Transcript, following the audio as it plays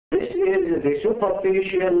This is the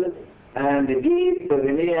superficial and deep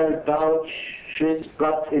perineal pouches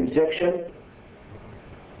cut in section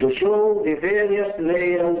to show the various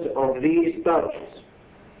layers of these pouches.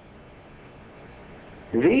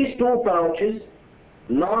 These two pouches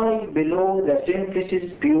lie below the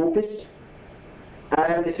symphysis pubis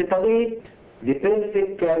and separate the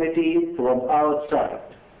pelvic cavity from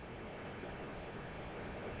outside.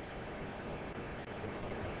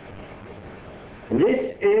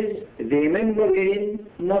 This is the membranous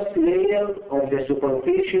layer of the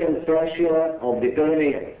superficial fascia of the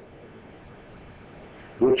perineum,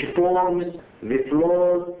 which forms the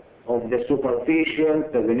floor of the superficial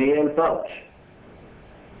perineal pouch.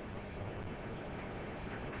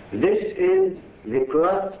 This is the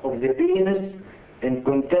crust of the penis in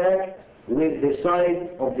contact with the side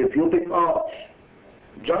of the pubic arch,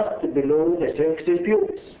 just below the symphysis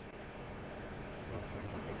pubis.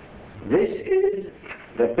 This is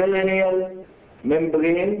the perineal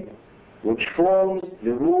membrane, which forms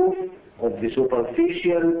the roof of the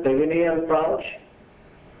superficial perineal pouch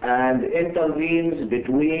and intervenes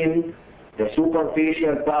between the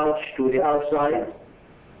superficial pouch to the outside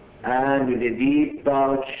and the deep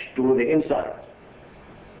pouch to the inside.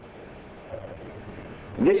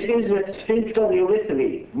 This is the sphincter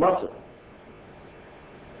urethrae muscle,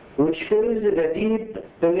 which fills the deep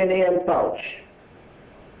perineal pouch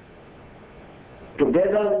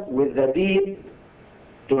together with the deep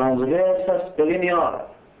transversus perineal.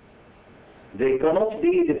 They cannot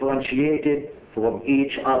be differentiated from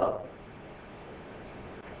each other.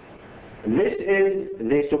 This is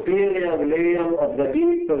the superior layer of the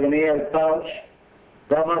deep perineal pouch,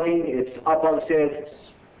 covering its upper surface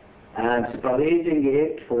and separating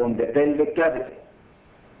it from the pelvic cavity.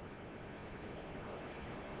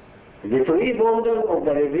 The free border of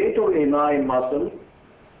the levator ani muscle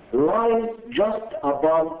lies just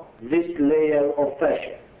above this layer of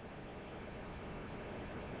fascia.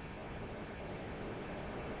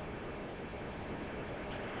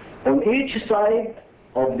 On each side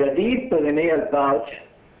of the deep perineal pouch,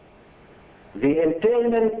 the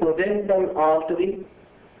internal pudendal artery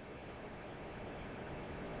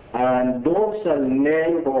and dorsal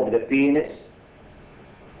nerve of the penis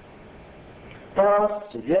pass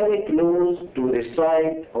very close to the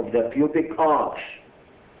side of the pubic arch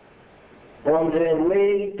on their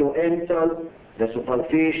way to enter the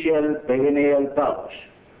superficial perineal pouch.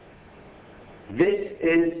 This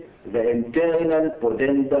is the internal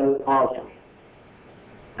pudendal artery,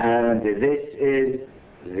 and this is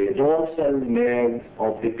the dorsal nerve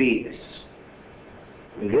of the penis.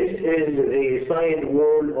 This is the side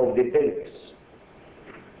wall of the pelvis,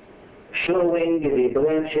 showing the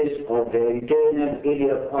branches of the internal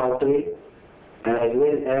iliac artery as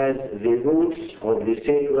well as the roots of the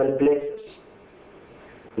sacral plexus.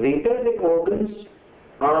 The pelvic organs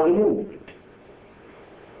are removed.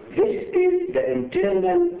 This is the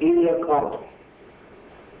internal iliac artery.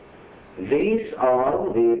 These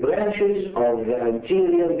are the branches of the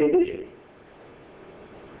anterior division.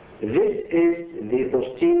 This is the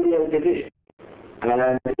posterior division,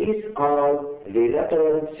 and these are the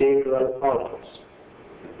lateral sacral arteries.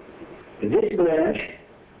 This branch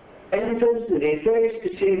enters the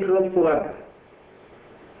first sacral foramen.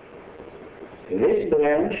 This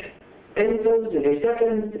branch enters the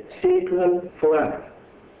second sacral foramen.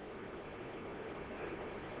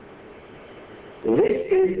 This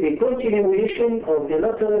is the continuation of the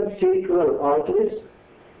lateral sacral arteries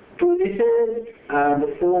to the third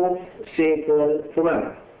and fourth sacral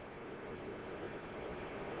foramen.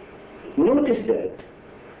 Notice that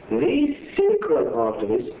these sacral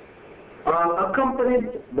arteries are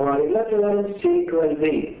accompanied by lateral sacral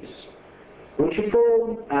veins, which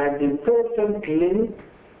form an important link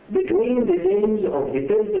between the veins of the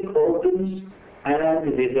pelvic organs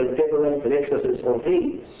and the vertebral plexuses of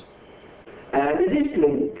these. And this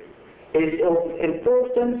link is of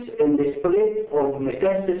importance in the spread of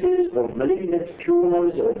metastases of malignant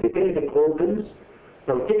tumors of the pelvic organs,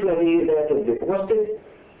 particularly that of the prostate,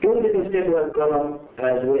 to the vertebral column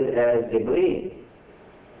as well as the brain.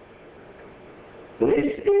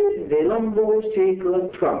 This is the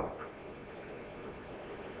lumbosacral trunk,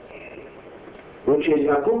 which is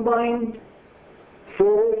a combined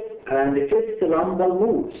fourth and fifth lumbar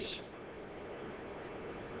roots.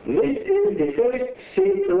 This is the first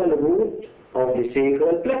sacral root of the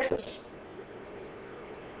sacral plexus.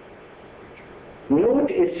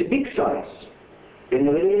 Note its big size in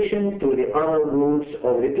relation to the other roots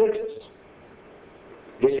of the plexus.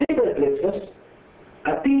 The sacral plexus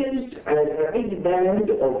appears as a big band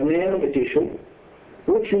of nerve tissue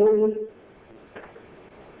which will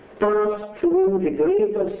pass through the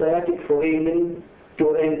greater sciatic foramen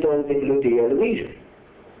to enter the gluteal region.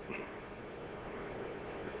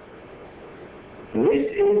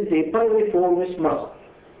 This is the piriformis muscle,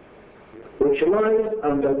 which lies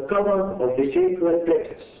under cover of the sacral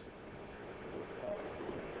plexus.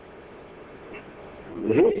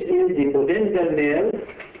 This is the pudendal nerve,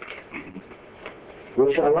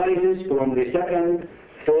 which arises from the second,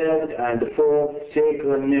 third, and fourth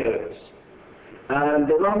sacral nerves, and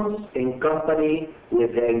runs in company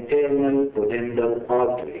with the internal pudendal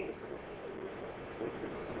artery.